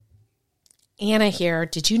Anna here.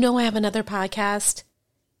 Did you know I have another podcast?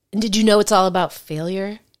 And did you know it's all about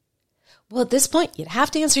failure? Well, at this point, you'd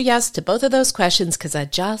have to answer yes to both of those questions because I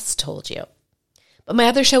just told you. But my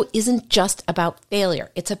other show isn't just about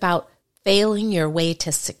failure. It's about failing your way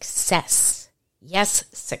to success. Yes,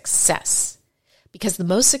 success. Because the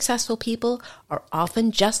most successful people are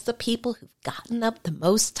often just the people who've gotten up the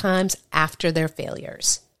most times after their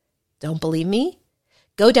failures. Don't believe me?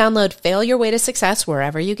 Go download Fail Your Way to Success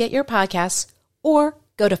wherever you get your podcasts, or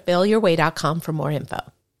go to failyourway.com for more info.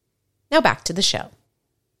 Now back to the show.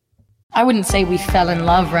 I wouldn't say we fell in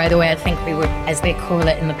love right away. I think we were, as they call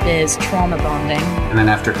it in the biz, trauma bonding. And then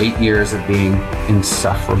after 8 years of being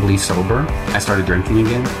insufferably sober, I started drinking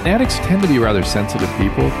again. Addicts tend to be rather sensitive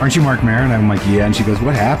people. Aren't you Mark Maron? I'm like, yeah. And she goes,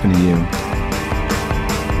 what happened to you?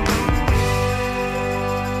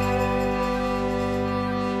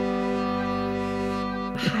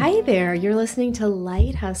 Hi there. You're listening to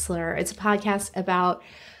Light Hustler. It's a podcast about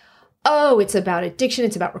it's about addiction.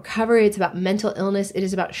 It's about recovery. It's about mental illness. It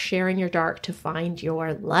is about sharing your dark to find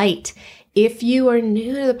your light. If you are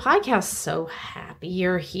new to the podcast, so happy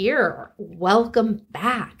you're here. Welcome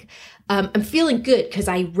back. I'm feeling good because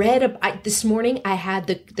I read this morning. I had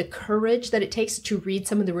the courage that it takes to read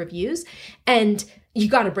some of the reviews, and you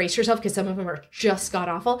got to brace yourself because some of them are just god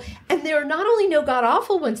awful. And there are not only no god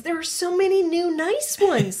awful ones, there are so many new nice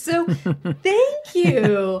ones. So thank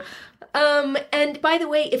you. And by the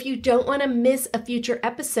way, if you don't want to miss a future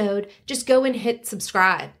episode, just go and hit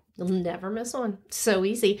subscribe. You'll never miss one. So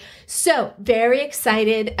easy. So very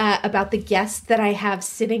excited about the guests that I have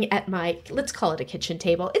sitting at my, let's call it a kitchen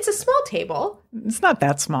table. It's a small table. It's not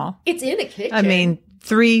that small. It's in a kitchen. I mean,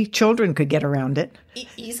 3 children could get around it.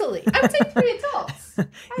 Easily. I would say 3 adults. I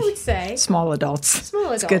would say. Small adults. Small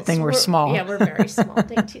adults. It's a good thing we're small. Yeah, we're very small.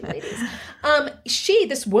 Thank you, ladies.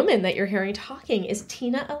 This woman that you're hearing talking is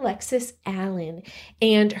Tina Alexis Allen.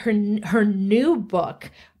 And her new book,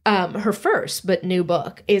 her first but new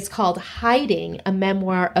book, is called Hiding, a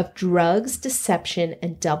memoir of drugs, deception,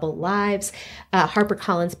 and double lives.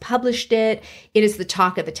 HarperCollins published it. It is the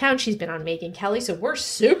talk of the town. She's been on Megyn Kelly, so we're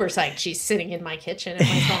super psyched she's sitting in my kitchen at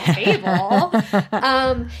my small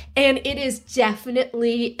table. And it is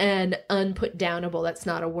definitely an unputdownable, that's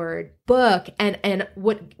not a word, book. And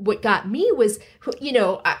what got me was,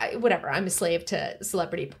 whatever, I'm a slave to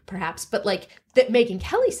celebrity perhaps, but like that Megyn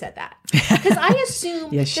Kelly said that. Because I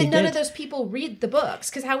assume yes, that none of those people read the books,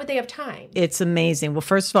 because how would they have time? It's amazing. Well,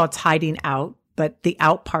 first of all, it's hiding out, but the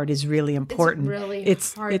out part is really important.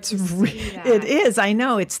 It's really hard to see that. It is. I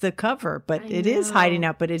know it's the cover, but it is hiding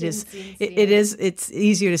out, but it's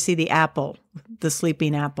easier to see the apple, the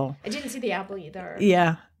sleeping apple. I didn't see the apple either.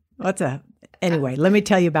 Yeah. Anyway, let me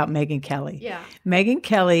tell you about Megyn Kelly. Yeah. Megyn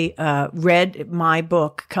Kelly read my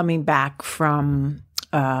book coming back from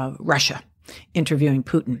Russia, interviewing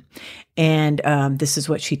Putin. And this is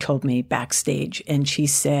what she told me backstage. And she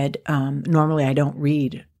said, normally I don't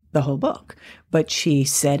read the whole book. But she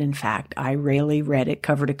said, in fact, I rarely read it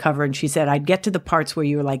cover to cover. And she said, I'd get to the parts where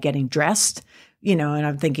you were like getting dressed, and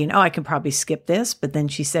I'm thinking, I can probably skip this. But then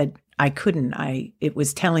she said, I couldn't. It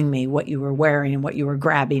was telling me what you were wearing and what you were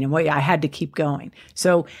grabbing and I had to keep going.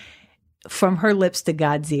 So from her lips to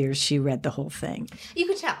God's ears, she read the whole thing. You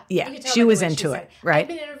could tell. Yeah, you could tell she was into it, right? I've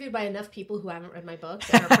been interviewed by enough people who haven't read my book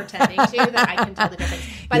and are pretending to that I can tell the difference.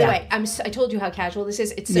 By the way, I told you how casual this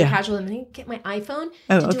is. It's so casual. I'm going to get my iPhone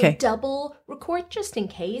to do a double record just in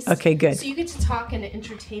case. Okay, good. So you get to talk and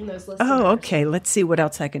entertain those listeners. Oh, okay. Let's see what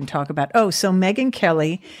else I can talk about. So Megyn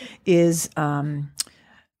Kelly is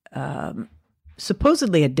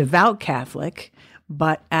supposedly a devout Catholic,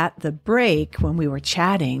 but at the break when we were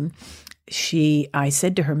chatting, I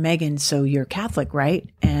said to her, Megyn, so you're Catholic, right?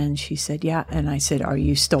 And she said, yeah. And I said, are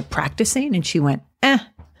you still practicing? And she went, And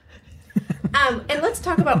let's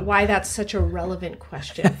talk about why that's such a relevant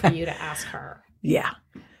question for you to ask her. Yeah.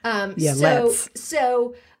 Let's.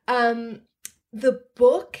 So the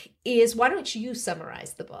book is, why don't you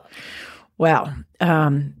summarize the book? Well,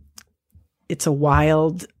 it's a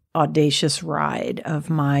wild, audacious ride of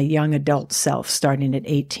my young adult self starting at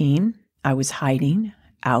 18. I was hiding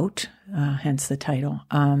out, hence the title,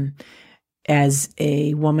 as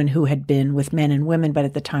a woman who had been with men and women, but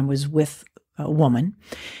at the time was with a woman.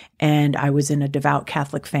 And I was in a devout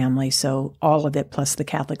Catholic family, so all of it, plus the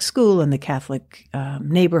Catholic school and the Catholic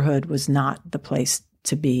neighborhood, was not the place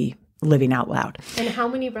to be living out loud. And how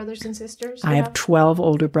many brothers and sisters? I have 12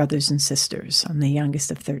 older brothers and sisters. I'm the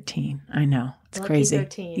youngest of 13. I know. It's lucky crazy.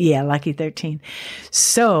 13. Yeah, lucky 13.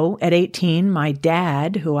 So at 18, my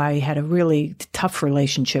dad, who I had a really tough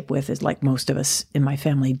relationship with, as like most of us in my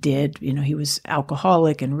family did, he was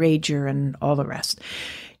alcoholic and rager and all the rest.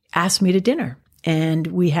 asked me to dinner. And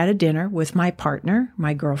we had a dinner with my partner,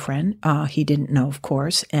 my girlfriend. He didn't know, of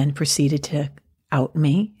course, and proceeded to out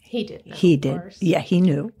me. He did know, He of did. course. Yeah, he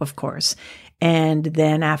knew, of course. And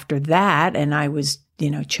then after that, and I was,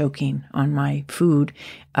 choking on my food,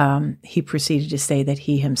 he proceeded to say that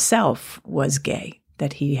he himself was gay,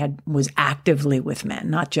 that he was actively with men,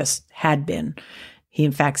 not just had been. He,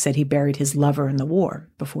 in fact, said he buried his lover in the war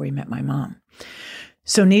before he met my mom.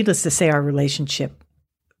 So needless to say, our relationship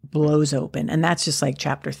blows open. And that's just like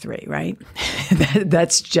chapter 3, right?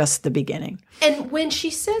 That's just the beginning. And when she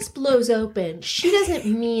says blows open, she doesn't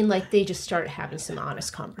mean like they just started having some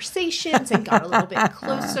honest conversations and got a little bit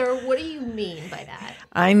closer. What do you mean by that?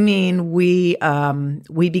 I mean, we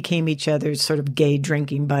became each other's sort of gay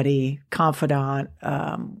drinking buddy, confidant,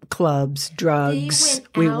 clubs, drugs.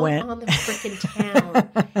 We went on the frickin'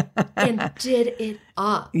 town and did it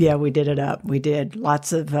up. Yeah, we did it up. We did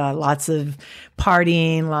lots of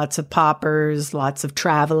partying, lots of poppers, lots of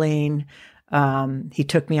traveling. He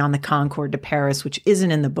took me on the Concorde to Paris, which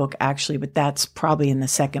isn't in the book actually, but that's probably in the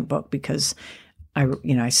second book because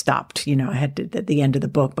I stopped, I had to, at the end of the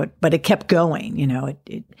book, but it kept going,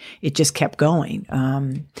 it just kept going.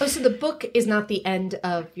 So the book is not the end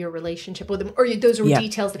of your relationship with him, or those are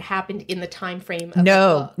details that happened in the time frame of the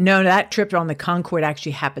book? No, that trip on the Concorde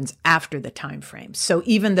actually happens after the time frame. So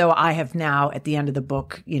even though I have now at the end of the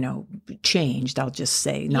book, changed, I'll just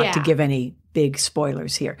say, not to give any big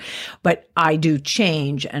spoilers here, but I do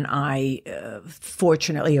change, and I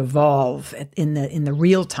fortunately evolve in the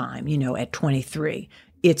real time. At 23,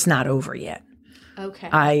 it's not over yet.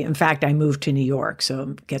 Okay. In fact, I moved to New York, so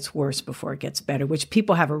it gets worse before it gets better. Which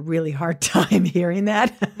people have a really hard time hearing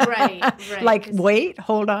that. Right. Like, wait,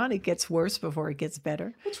 hold on, it gets worse before it gets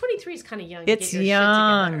better. Well, 23 is kind of young. It's to get your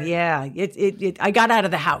young, shit together. yeah. I got out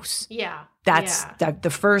of the house. Yeah. That's the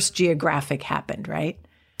first geographic happened, right?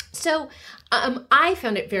 So I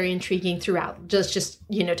found it very intriguing throughout. Just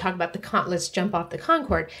talk about let's jump off the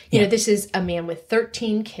Concorde. This is a man with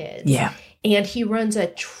 13 kids. Yeah. And he runs a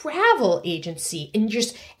travel agency, and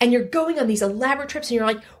you're going on these elaborate trips, and you're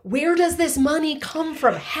like, where does this money come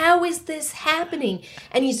from? How is this happening?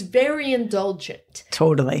 And he's very indulgent.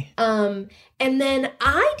 Totally. And then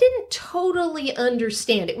I didn't totally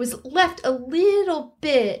understand. It was left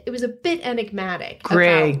it was a bit enigmatic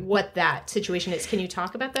about what that situation is. Can you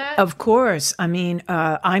talk about that? Of course. I mean,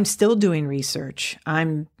 I'm still doing research.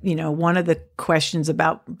 One of the questions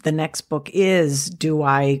about the next book is, do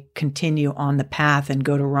I continue on the path and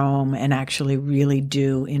go to Rome and actually really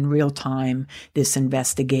do in real time this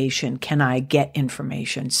investigation? Can I get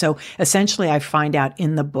information? So essentially I find out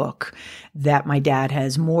in the book that my dad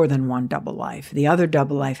has more than one double life. The other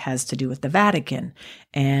double life has to do with the Vatican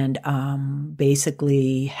and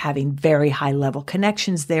basically having very high level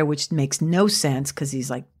connections there, which makes no sense because he's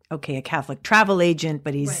like, okay, a Catholic travel agent,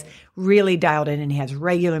 but he's really dialed in and he has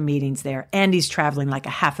regular meetings there, and he's traveling like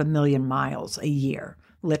 500,000 miles a year,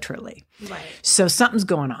 literally. Right. So something's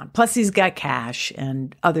going on. Plus he's got cash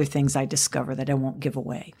and other things I discover that I won't give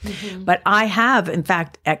away. Mm-hmm. But I have, in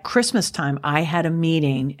fact, at Christmas time, I had a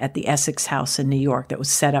meeting at the Essex House in New York that was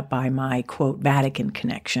set up by my, quote, Vatican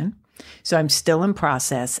connection. So I'm still in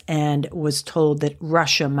process, and was told that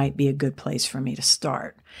Russia might be a good place for me to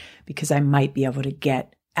start because I might be able to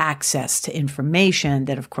get access to information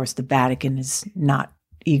that, of course, the Vatican is not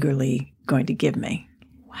eagerly going to give me.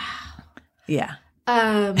 Wow. Yeah.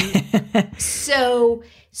 So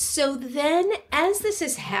then as this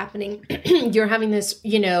is happening, you're having this,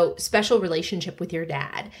 special relationship with your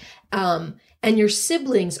dad. And your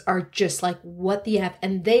siblings are just like, what the F?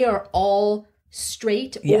 And they are all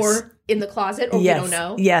straight or in the closet, or we don't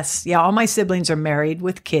know? Yes. Yeah. All my siblings are married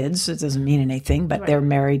with kids. It doesn't mean anything, but they're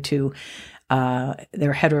married to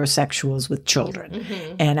they're heterosexuals with children.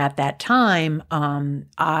 Mm-hmm. And at that time,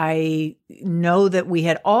 I know that we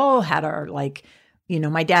had all had our,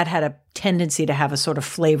 my dad had a tendency to have a sort of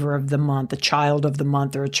flavor of the month, a child of the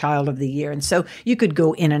month or a child of the year. And so you could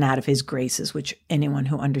go in and out of his graces, which anyone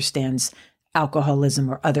who understands alcoholism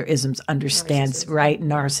or other isms understands, right?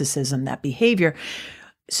 Narcissism, that behavior.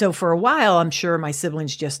 So for a while, I'm sure my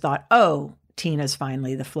siblings just thought, oh, Tina's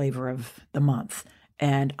finally the flavor of the month.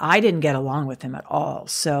 And I didn't get along with him at all.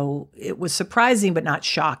 So it was surprising, but not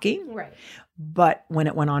shocking. Right. But when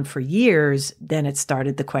it went on for years, then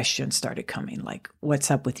the questions started coming, like, what's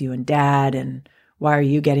up with you and Dad? And why are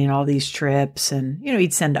you getting all these trips? And,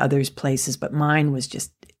 he'd send others places, but mine was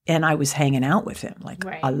just, and I was hanging out with him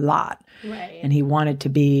a lot. Right. And he wanted to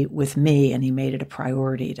be with me, and he made it a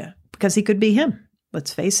priority because he could be him.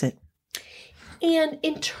 Let's face it. And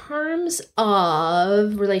in terms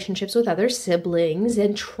of relationships with other siblings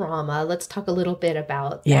and trauma, let's talk a little bit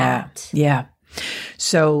about that. Yeah.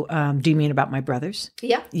 So, do you mean about my brothers?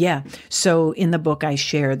 Yeah. Yeah. So in the book, I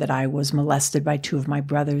share that I was molested by two of my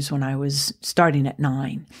brothers when I was starting at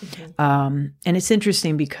 9. Mm-hmm. And it's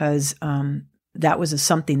interesting because that was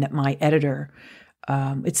something that my editor,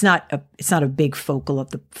 it's not a big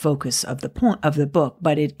focus of the book,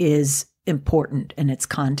 but it is important in its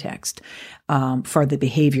context for the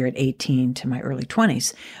behavior at 18 to my early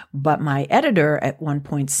 20s. But my editor at one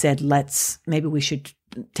point said, maybe we should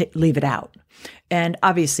leave it out. And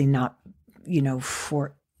obviously not,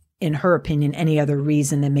 for, in her opinion, any other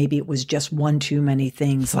reason than maybe it was just one too many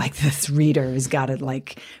things like this reader has got to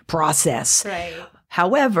process. Right.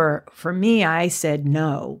 However, for me, I said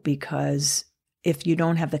no, because if you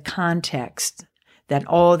don't have the context that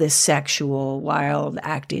all this sexual, wild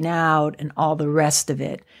acting out and all the rest of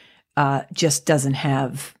it just doesn't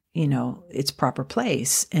have, its proper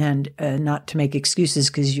place. And not to make excuses,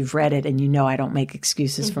 because you've read it and I don't make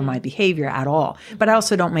excuses for my behavior at all. But I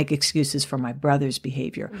also don't make excuses for my brother's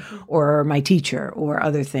behavior or my teacher or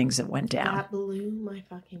other things that went down. That blew my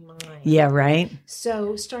fucking mind. Yeah, right?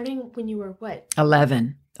 So starting when you were what?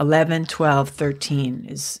 11, 12, 13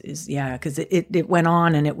 is because it went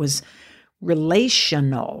on, and it was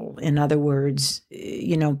relational. In other words,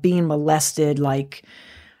 being molested, I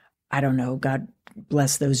don't know, God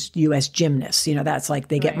bless those U.S. gymnasts, that's like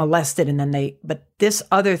they get molested and then but this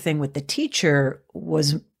other thing with the teacher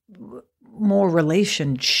was more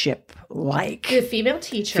relationship-like. The female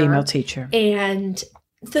teacher. And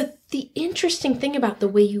the interesting thing about the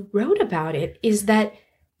way you wrote about it is that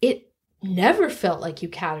it never felt like you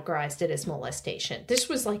categorized it as molestation. This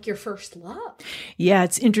was like your first love. Yeah,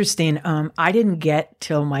 it's interesting. I didn't get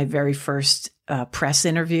till my very first press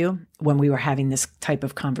interview when we were having this type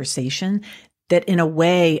of conversation that in a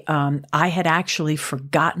way I had actually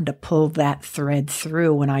forgotten to pull that thread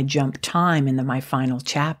through when I jumped time into my final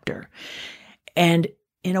chapter. And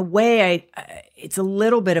in a way, it's a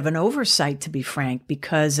little bit of an oversight, to be frank,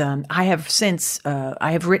 because I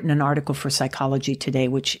have written an article for Psychology Today,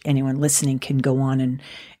 which anyone listening can go on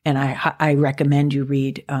and I recommend you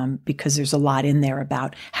read because there's a lot in there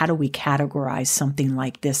about how do we categorize something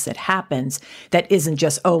like this that happens that isn't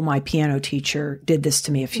just, my piano teacher did this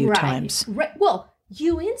to me a few times. Right. Well,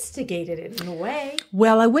 you instigated it in a way.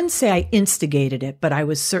 Well, I wouldn't say I instigated it, but I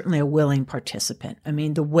was certainly a willing participant. I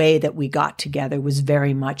mean, the way that we got together was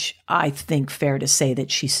very much, I think, fair to say that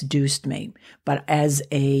she seduced me. But as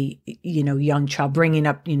a, young child, bringing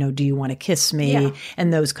up, do you want to kiss me? Yeah.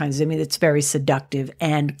 And those kinds of, it's very seductive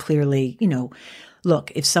and clearly, look,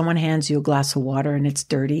 if someone hands you a glass of water and it's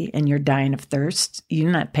dirty and you're dying of thirst, you're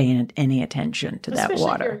not paying any attention to that water.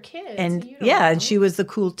 Especially if you're a kid. And and she was the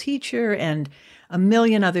cool teacher and a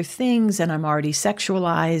million other things, and I'm already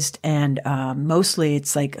sexualized, and mostly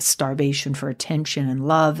it's like a starvation for attention and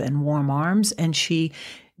love and warm arms. And she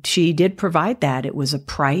did provide that. It was a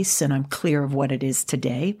price, and I'm clear of what it is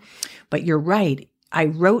today. But you're right. I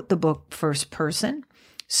wrote the book first person,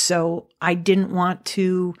 so I didn't want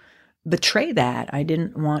to betray that. I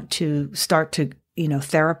didn't want to start to,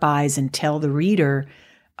 therapize and tell the reader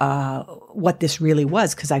what this really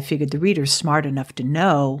was, because I figured the reader's smart enough to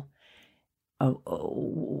know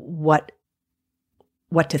what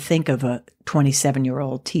to think of a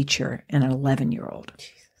 27-year-old teacher and an 11-year-old.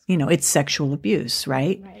 It's sexual abuse,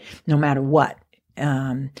 right? No matter what.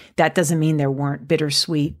 That doesn't mean there weren't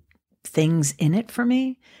bittersweet things in it for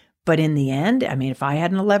me. But in the end, if I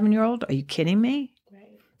had an 11-year-old, are you kidding me?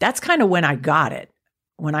 Right. That's kind of when I got it.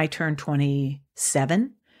 When I turned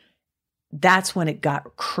 27, that's when it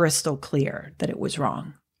got crystal clear that it was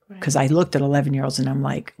wrong. Because I looked at 11-year-olds and I'm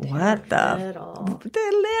like, what They're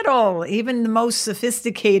little. Even the most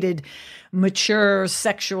sophisticated, mature,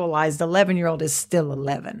 sexualized 11-year-old is still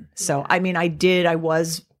 11. So, I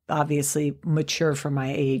was obviously mature for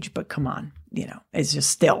my age, but come on, it's just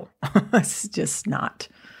still, it's just not,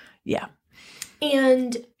 yeah.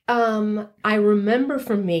 And I remember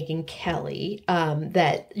from Megyn Kelly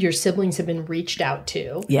that your siblings have been reached out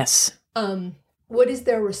to. Yes. What is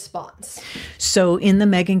their response? So in the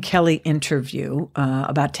Megyn Kelly interview,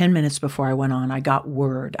 about 10 minutes before I went on, I got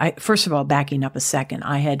word. First of all, backing up a second,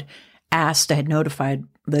 I had notified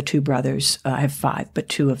the two brothers, I have 5, but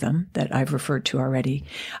 2 of them that I've referred to already,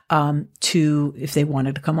 to if they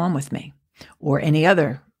wanted to come on with me or any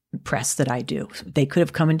other press that I do. They could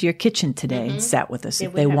have come into your kitchen today and sat with us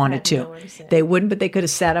if they wanted to. They wouldn't, but they could have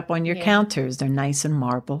sat up on your counters. They're nice and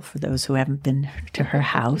marble for those who haven't been to her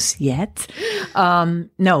house yet.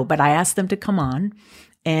 No, but I asked them to come on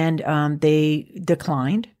and they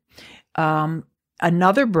declined.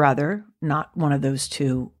 another brother, not one of those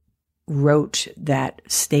two, wrote that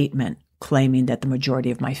statement claiming that the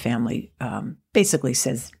majority of my family basically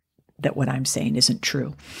says that what I'm saying isn't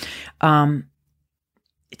true.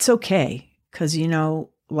 It's okay because,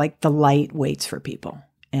 like the light waits for people.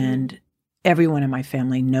 And everyone in my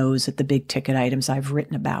family knows that the big ticket items I've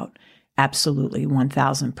written about absolutely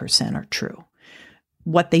 1,000% are true.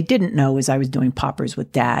 What they didn't know is I was doing poppers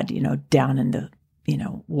with Dad, down in the,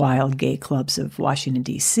 wild gay clubs of Washington,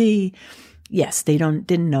 D.C. Yes, they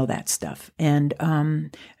didn't know that stuff. And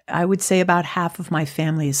I would say about half of my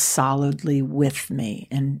family is solidly with me.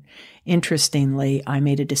 And interestingly, I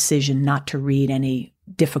made a decision not to read any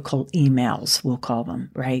difficult emails, we'll call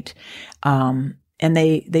them, right? And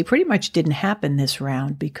they pretty much didn't happen this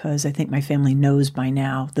round because I think my family knows by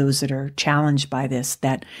now, those that are challenged by this,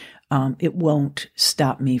 that it won't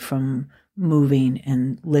stop me from moving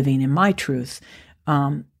and living in my truth.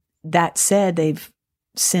 That said, they've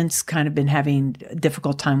since kind of been having a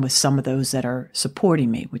difficult time with some of those that are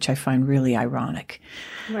supporting me, which I find really ironic,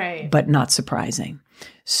 right? But not surprising.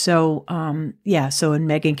 So, so in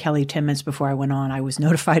Megyn Kelly, 10 minutes before I went on, I was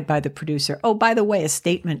notified by the producer, oh, by the way, a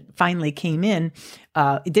statement finally came in.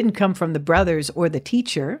 It didn't come from the brothers or the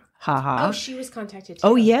teacher. Ha. Oh, she was contacted too.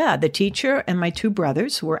 Oh, yeah. The teacher and my two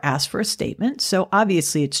brothers were asked for a statement. So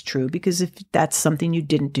obviously it's true because if that's something you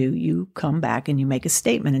didn't do, you come back and you make a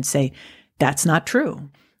statement and say, that's not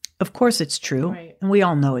true. Of course it's true. Right. And we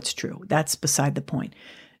all know it's true. That's beside the point.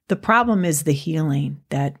 The problem is the healing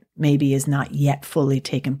that maybe is not yet fully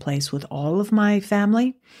taken place with all of my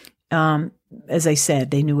family. As I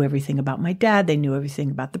said, they knew everything about my dad. They knew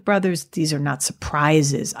everything about the brothers. These are not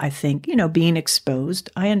surprises. I think, being exposed,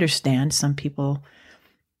 I understand some people,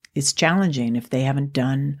 it's challenging if they haven't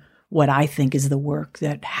done what I think is the work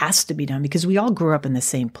that has to be done because we all grew up in the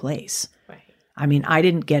same place. Right. I mean, I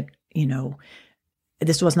didn't get,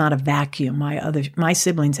 this was not a vacuum. My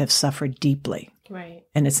siblings have suffered deeply. Right.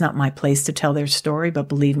 And it's not my place to tell their story, but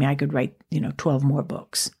believe me, I could write, 12 more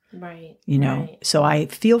books. Right. Right. So I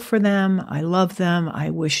feel for them. I love them. I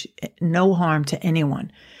wish no harm to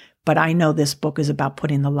anyone. But I know this book is about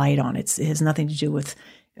putting the light on. It has nothing to do with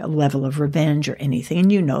a level of revenge or anything.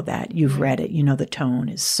 And you know that. You've read it. You know the tone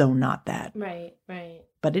is so not that. Right. Right.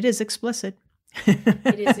 But it is explicit.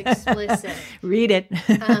 It is explicit. Read it.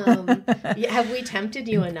 Have we tempted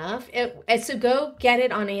you enough? So go get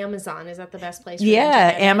it on Amazon. Is that the best place? For them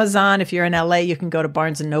to get Amazon. If you're in LA, you can go to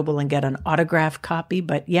Barnes & Noble and get an autographed copy.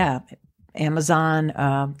 But Amazon,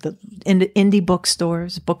 the indie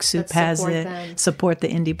bookstores, Book Soup has it. Them. Support the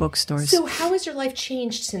indie bookstores. So how has your life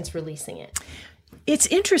changed since releasing it? It's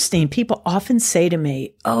interesting. People often say to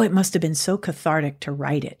me, oh, it must have been so cathartic to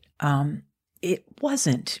write it. It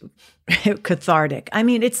wasn't cathartic. I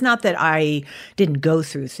mean, it's not that I didn't go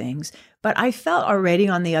through things, but I felt already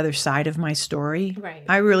on the other side of my story. Right.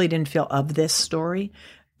 I really didn't feel of this story.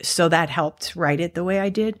 So that helped write it the way I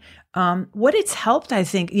did. What it's helped, I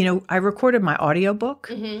think, I recorded my audiobook.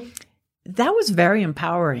 Mm-hmm. That was very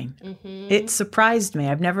empowering. Mm-hmm. It surprised me.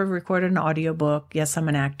 I've never recorded an audiobook. Yes, I'm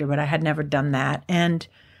an actor, but I had never done that. And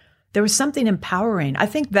there was something empowering. I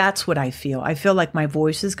think that's what I feel. I feel like my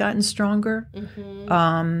voice has gotten stronger.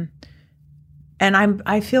 Mm-hmm. And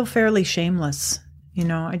I feel fairly shameless.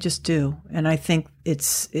 I just do. And I think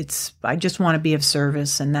I just want to be of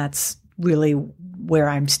service. And that's really where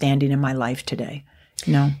I'm standing in my life today.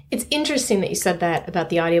 It's interesting that you said that about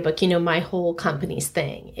the audiobook. My whole company's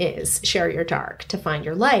thing is share your dark to find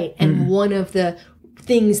your light. And one of the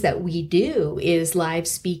things that we do is live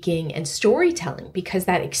speaking and storytelling because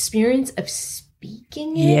that experience of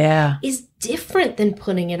speaking it is different than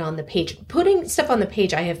putting it on the page. Putting stuff on the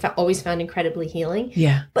page I have always found incredibly healing.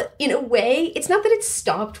 Yeah. But in a way, it's not that it's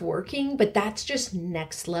stopped working, but that's just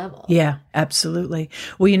next level. Yeah, absolutely.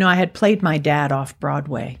 Well, I had played my dad off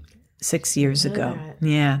Broadway 6 years ago. That.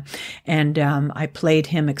 Yeah. And I played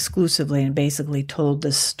him exclusively and basically told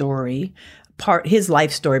the story, his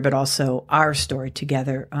life story, but also our story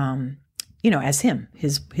together, as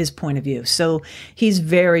his point of view. So he's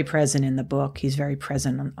very present in the book. He's very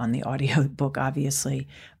present on the audio book, obviously.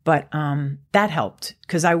 But that helped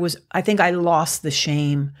because I think I lost the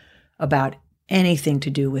shame about anything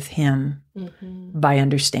to do with him by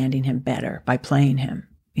understanding him better, by playing him.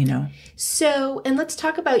 you know. So, and let's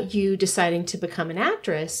talk about you deciding to become an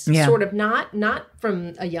actress, Yeah. sort of not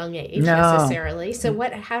from a young age No. necessarily. So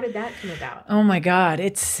how did that come about? Oh my God,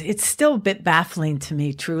 it's still a bit baffling to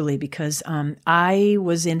me, truly, because I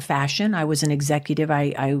was in fashion. I was an executive.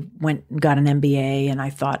 I went and got an MBA, and I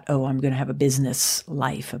thought, oh, I'm going to have a business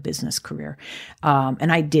life, a business career,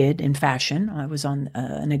 and I did in fashion. I was on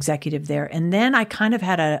an executive there, and then I kind of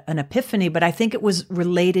had an epiphany, but I think it was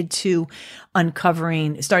related to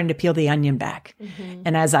starting to peel the onion back. Mm-hmm.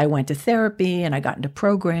 And as I went to therapy and I got into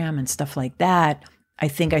program and stuff like that, I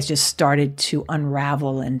think I just started to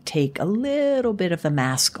unravel and take a little bit of the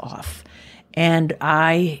mask off. And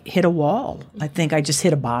I hit a wall. I think I just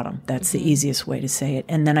hit a bottom. That's the easiest way to say it.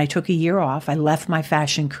 And then I took a year off. I left my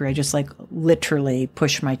fashion career, just like literally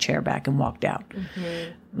pushed my chair back and walked out.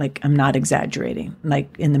 Mm-hmm. Like, I'm not exaggerating,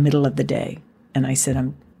 like in the middle of the day. And I said,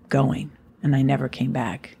 I'm going. And I never came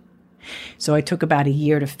back. So I took about a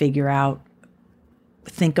year to think about,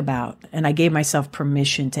 and I gave myself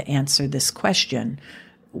permission to answer this question: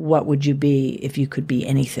 what would you be if you could be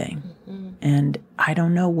anything? Mm-hmm. And I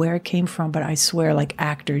don't know where it came from, but I swear, like,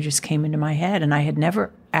 actor just came into my head, and I had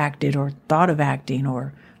never acted or thought of acting,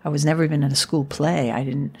 or I was never even in a school play. I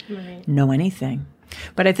didn't know anything.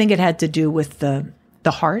 But I think it had to do with the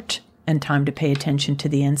heart and time to pay attention to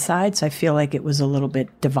the insides. I feel like it was a little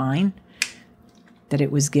bit divine that it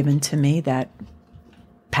was given to me, that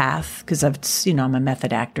path, because I'm a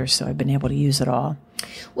method actor, so I've been able to use it all.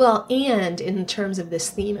 Well, and in terms of this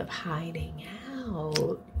theme of hiding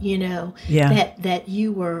out, that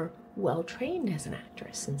you were well trained as an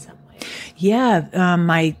actress in some way. Yeah,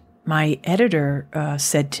 my editor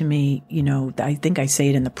said to me, I think I say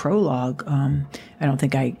it in the prologue. I don't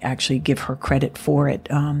think I actually give her credit for it,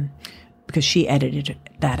 because she edited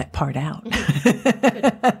that part out.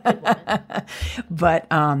 But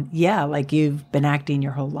like, you've been acting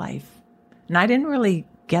your whole life. And I didn't really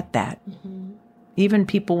get that. Mm-hmm. Even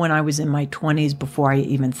people when I was in my 20s, before I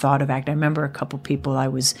even thought of acting, I remember a couple people I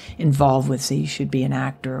was involved with say, you should be an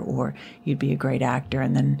actor or you'd be a great actor.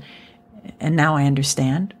 And now I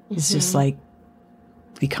understand. Mm-hmm. It's just like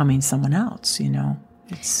becoming someone else,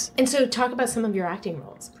 And so talk about some of your acting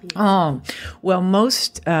roles, please. Oh, well,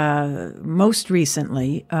 most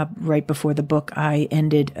recently, right before the book, I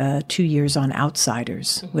ended 2 years on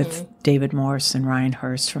Outsiders with David Morse and Ryan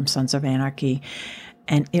Hurst from Sons of Anarchy.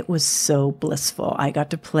 And it was so blissful. I got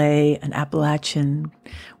to play an Appalachian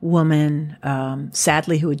woman,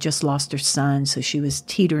 sadly, who had just lost her son. So she was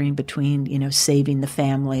teetering between, saving the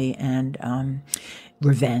family and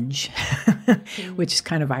revenge, which is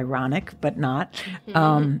kind of ironic, but not.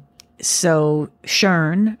 So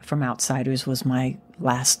Shern from Outsiders was my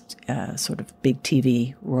last sort of big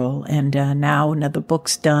TV role. And now the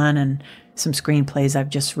book's done and some screenplays I've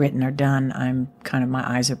just written are done.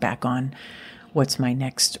 My eyes are back on what's my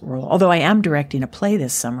next role. Although I am directing a play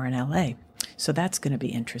this summer in LA. So that's going to be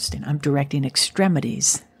interesting. I'm directing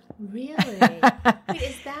Extremities. Really? Wait,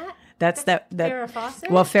 is that? That's Farrah Fawcett?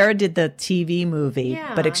 Well, Farrah did the TV movie,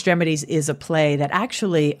 but Extremities is a play that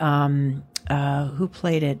actually, who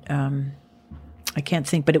played it? I can't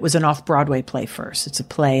think, but it was an off-Broadway play first. It's a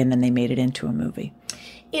play, and then they made it into a movie.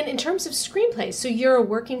 And in terms of screenplays, so you're a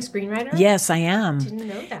working screenwriter? Yes, I am. Didn't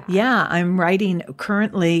know that. Yeah, I'm writing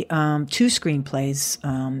currently 2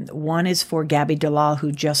 screenplays. One is for Gabby Dalal,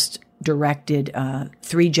 who just directed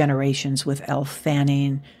 3 Generations with Elle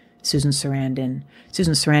Fanning, Susan Sarandon.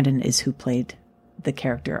 Susan Sarandon is who played the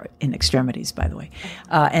character in Extremities, by the way,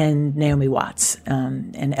 and Naomi Watts.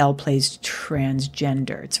 And Elle plays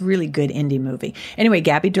transgender. It's a really good indie movie. Anyway,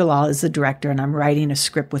 Gabby Dalal is the director, and I'm writing a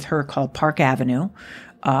script with her called Park Avenue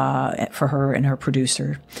for her and her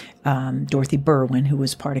producer, Dorothy Berwin, who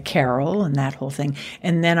was part of Carol and that whole thing.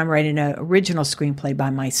 And then I'm writing an original screenplay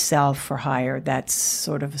by myself for hire that's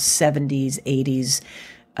sort of 70s, 80s,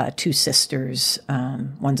 2 sisters.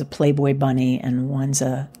 One's a Playboy bunny and one's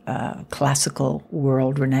a classical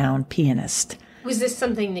world-renowned pianist. Was this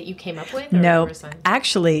something that you came up with? Or No,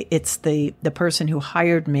 actually, it's the person who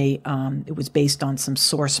hired me. It was based on some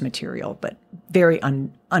source material, but very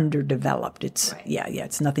underdeveloped. It's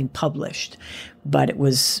it's nothing published, but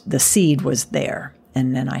the seed was there,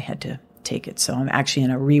 and then I had to take it. So I'm actually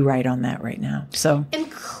in a rewrite on that right now. And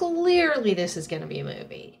clearly, this is going to be a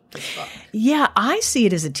movie. Yeah, I see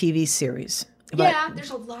it as a TV series. Yeah,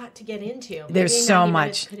 there's a lot to get into. There's Maybe so 90 much.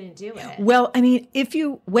 minutes couldn't do it. Well, I mean,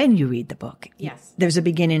 when you read the book, Yes. there's a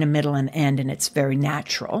beginning, a middle, and end, and it's very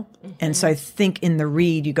natural. And so I think in the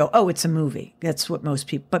read, you go, oh, it's a movie. That's what most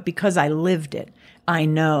people, but because I lived it, I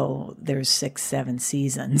know there's 6, 7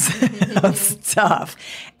 seasons of stuff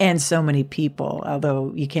and so many people,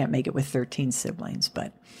 although you can't make it with 13 siblings.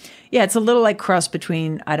 But yeah, it's a little like cross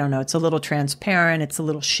between, I don't know, it's a little transparent, it's a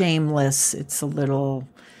little shameless, it's a little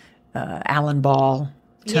Alan Ball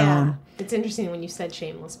tone. Yeah. It's interesting when you said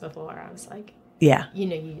shameless before. I was like, Yeah. you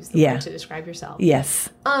used the word to describe yourself. Yes.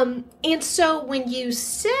 And so when you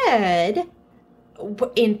said,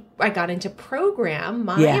 I got into program,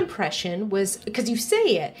 my impression was, because you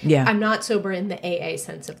say it, I'm not sober in the AA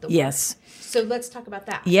sense of the word. Yes. So let's talk about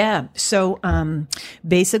that. Yeah. So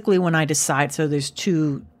basically when I decide, so there's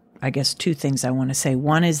two things I want to say.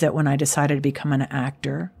 One is that when I decided to become an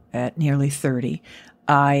actor at nearly 30,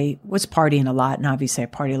 I was partying a lot, and obviously I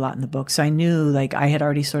party a lot in the book. So I knew like I had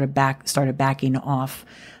already sort of started backing off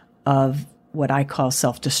of what I call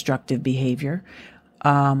self-destructive behavior.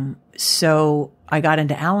 So I got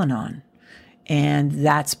into Al-Anon, and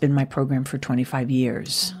that's been my program for 25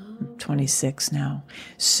 years, 26 now.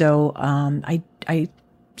 So I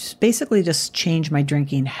basically just changed my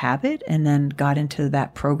drinking habit and then got into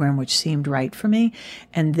that program, which seemed right for me.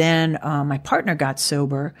 And then my partner got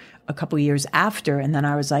sober a couple years after. And then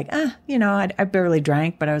I was like, I barely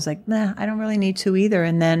drank, but I was like, nah, I don't really need to either.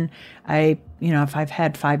 And then if I've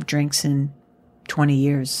had 5 drinks in 20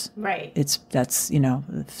 years, right, that's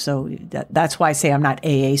why I say I'm not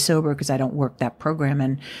AA sober, because I don't work that program.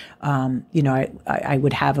 And, I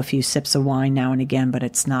would have a few sips of wine now and again, but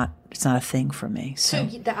it's not a thing for me. So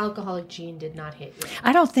the alcoholic gene did not hit you?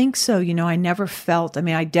 I don't think so. I never felt,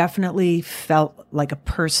 I definitely felt like a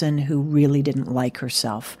person who really didn't like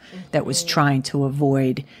herself, that was trying to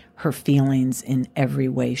avoid her feelings in every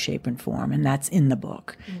way, shape, and form. And that's in the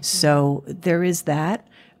book. So there is that.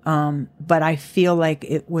 But I feel like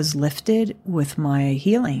it was lifted with my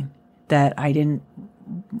healing, that I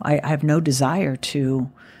have no desire to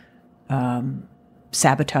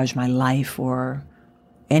sabotage my life or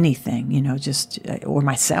anything, or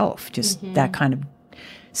myself, that kind of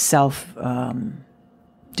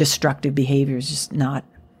self-destructive behavior is just not,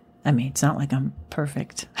 it's not like I'm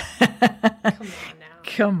perfect. Come on now.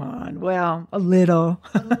 Come on. Well, a little.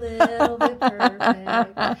 A little bit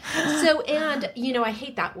perfect. So, and, I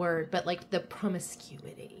hate that word, but like the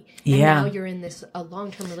promiscuity. And now you're in a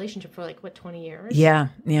long-term relationship for 20 years? Yeah.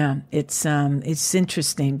 It's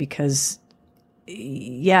interesting because,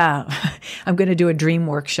 I'm going to do a dream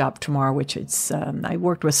workshop tomorrow, which I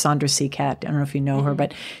worked with Sandra Seacat. I don't know if you know her,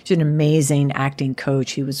 but she's an amazing acting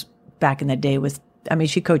coach. He was back in the day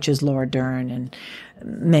she coaches Laura Dern and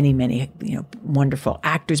many, many, wonderful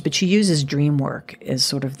actors, but she uses dream work as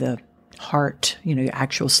sort of the heart,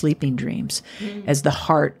 actual sleeping dreams as the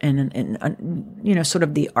heart and sort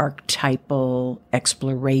of the archetypal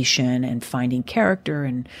exploration and finding character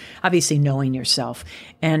and obviously knowing yourself.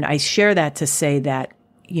 And I share that to say that,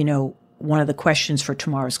 one of the questions for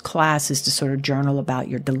tomorrow's class is to sort of journal about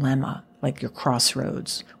your dilemma, like your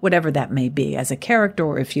crossroads, whatever that may be, as a character,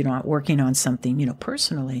 or if you're not working on something,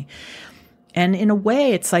 personally. And in a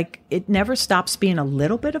way, it's like it never stops being a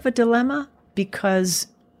little bit of a dilemma, because,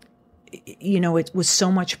 it was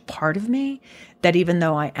so much part of me that even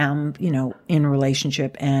though I am, in a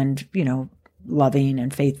relationship and, loving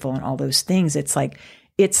and faithful and all those things, it's like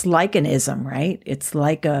an ism, right? It's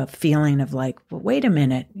like a feeling of like, well, wait a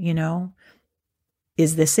minute,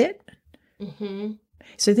 is this it? Mm-hmm.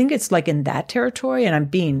 So I think it's like in that territory, and I'm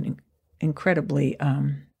being incredibly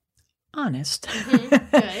honest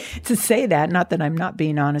to say that. Not that I'm not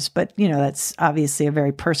being honest, but that's obviously a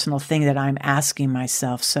very personal thing that I'm asking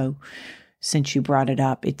myself. So since you brought it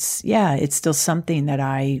up, it's still something that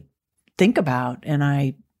I think about,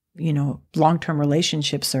 and long-term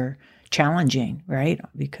relationships are challenging, right?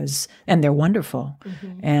 And they're wonderful,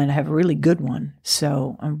 and I have a really good one.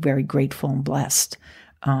 So I'm very grateful and blessed.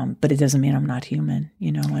 But it doesn't mean I'm not human,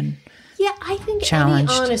 and I think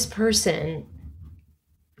challenged. Any honest person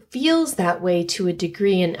feels that way to a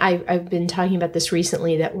degree. And I've been talking about this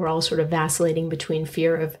recently, that we're all sort of vacillating between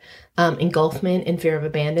fear of engulfment and fear of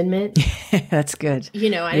abandonment. That's good. I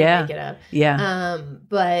didn't make it up. Yeah.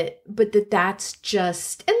 But that's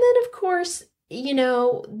just, and then of course,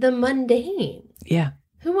 the mundane. Yeah.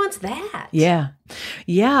 Who wants that? Yeah.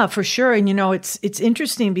 Yeah, for sure. And, it's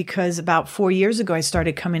interesting because about 4 years ago, I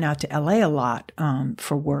started coming out to LA a lot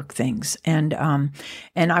for work things. And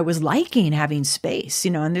I was liking having space,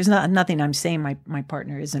 and there's nothing I'm saying my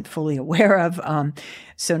partner isn't fully aware of.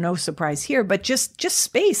 So no surprise here, but just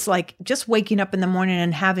space, like just waking up in the morning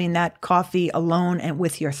and having that coffee alone and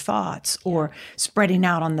with your thoughts, or spreading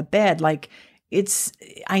out on the bed. Like,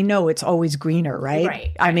 I know it's always greener, right?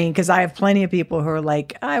 Right. I mean, because I have plenty of people who are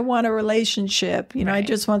like, I want a relationship, I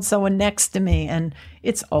just want someone next to me. And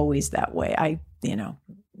it's always that way.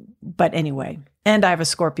 But anyway, and I have a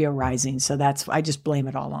Scorpio rising. So I just blame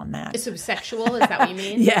it all on that. So sexual, is that what you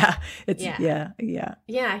mean? Yeah.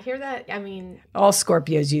 Yeah, I hear that. I mean, all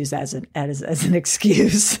Scorpios use as an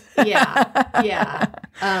excuse. Yeah.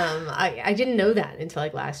 I didn't know that until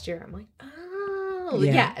like last year. I'm like,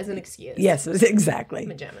 yeah, as an excuse. Yes, exactly.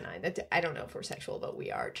 I'm a Gemini. I don't know if we're sexual, but we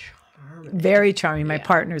are charming. Very charming. My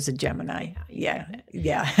partner's a Gemini. Yeah.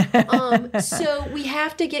 So we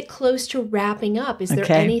have to get close to wrapping up. Is there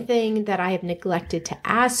anything that I have neglected to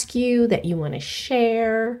ask you that you want to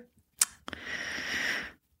share?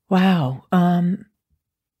 Wow.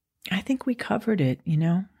 I think we covered it,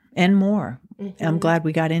 and more. Mm-hmm. I'm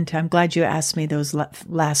glad you asked me those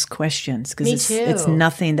last questions, because it's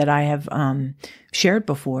nothing that I have shared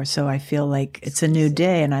before. So I feel like it's a new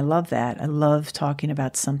day, and I love that. I love talking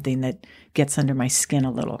about something that gets under my skin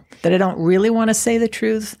a little, that I don't really want to say the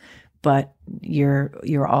truth, but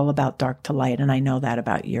you're all about dark to light. And I know that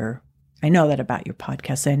about your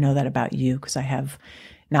podcast. I know that about you, because I have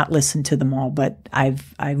not listened to them all, but I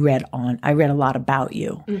read a lot about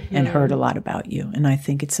you and heard a lot about you. And I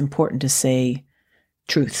think it's important to say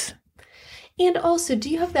truth. And also, do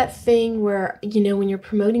you have that thing where, when you're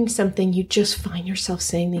promoting something, you just find yourself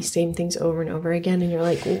saying these same things over and over again, and you're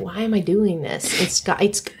like, well, why am I doing this?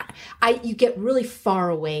 You get really far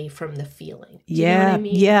away from the feeling. Do you know what I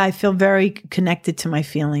mean? Yeah. I feel very connected to my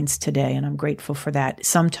feelings today, and I'm grateful for that.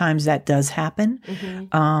 Sometimes that does happen.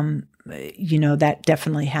 That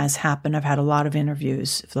definitely has happened. I've had a lot of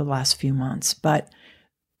interviews for the last few months, but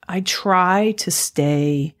I try to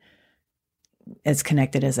stay as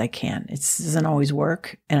connected as I can. It doesn't always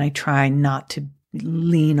work, and I try not to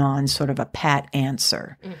lean on sort of a pat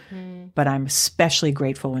answer. But I'm especially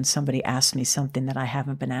grateful when somebody asks me something that I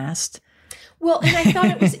haven't been asked. Well, and I thought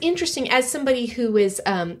it was interesting as somebody who is,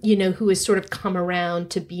 who has sort of come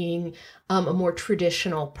around to being a more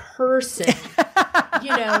traditional person,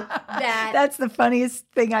 That's the funniest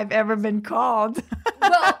thing I've ever been called.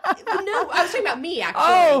 Well, no, I was talking about me,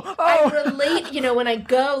 actually. I relate, when I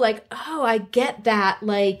go like, I get that,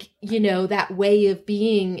 that way of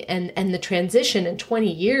being and the transition, and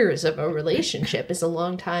 20 years of a relationship is a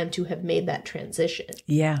long time to have made that transition.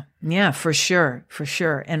 Yeah, for sure.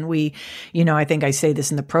 And we, I think I say this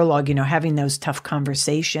in the prologue, having those tough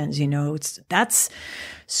conversations, that's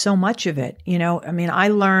so much of it. I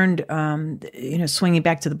learned, swinging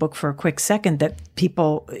back to the book for a quick second, that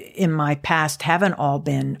people in my past haven't all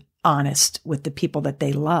been honest with the people that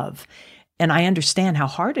they love. And I understand how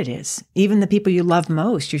hard it is. Even the people you love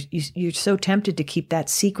most, you're so tempted to keep that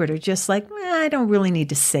secret, or just like, I don't really need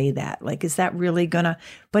to say that. Like, is that really gonna?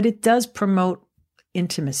 But it does promote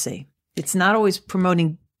intimacy. It's not always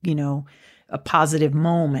promoting, a positive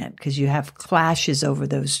moment, because you have clashes over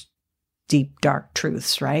those deep, dark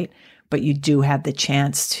truths, right? But you do have the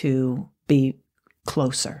chance to be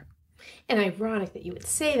closer. And ironic that you would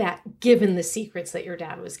say that, given the secrets that your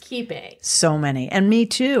dad was keeping. So many. And me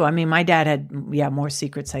too. I mean, my dad had, more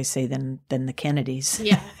secrets, I say, than the Kennedys.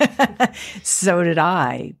 Yeah. So did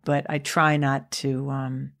I. But I try not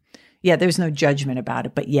to, there's no judgment about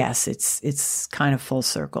it. But yes, it's kind of full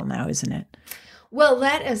circle now, isn't it? Well,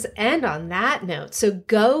 let us end on that note. So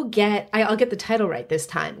go get, I'll get the title right this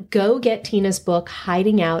time. Go get Tina's book,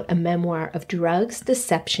 Hiding Out, a memoir of drugs,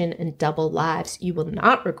 deception, and double lives. You will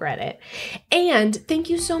not regret it. And thank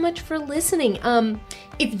you so much for listening.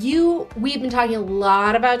 We've been talking a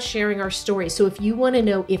lot about sharing our stories. So if you want to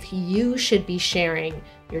know if you should be sharing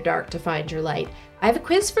your dark to find your light, I have a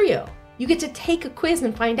quiz for you. You get to take a quiz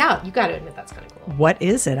and find out. You got to admit that's kind of cool. What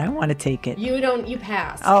is it? I want to take it. You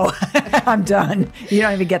pass. Oh, I'm done. You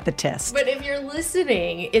don't even get the test. But if you're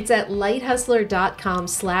listening, it's at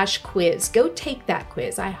lighthustler.com/quiz. Go take that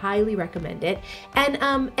quiz. I highly recommend it.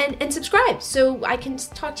 And subscribe so I can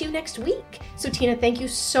talk to you next week. So Tina, thank you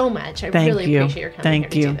so much. I really appreciate your coming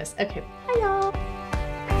here to do this. Okay.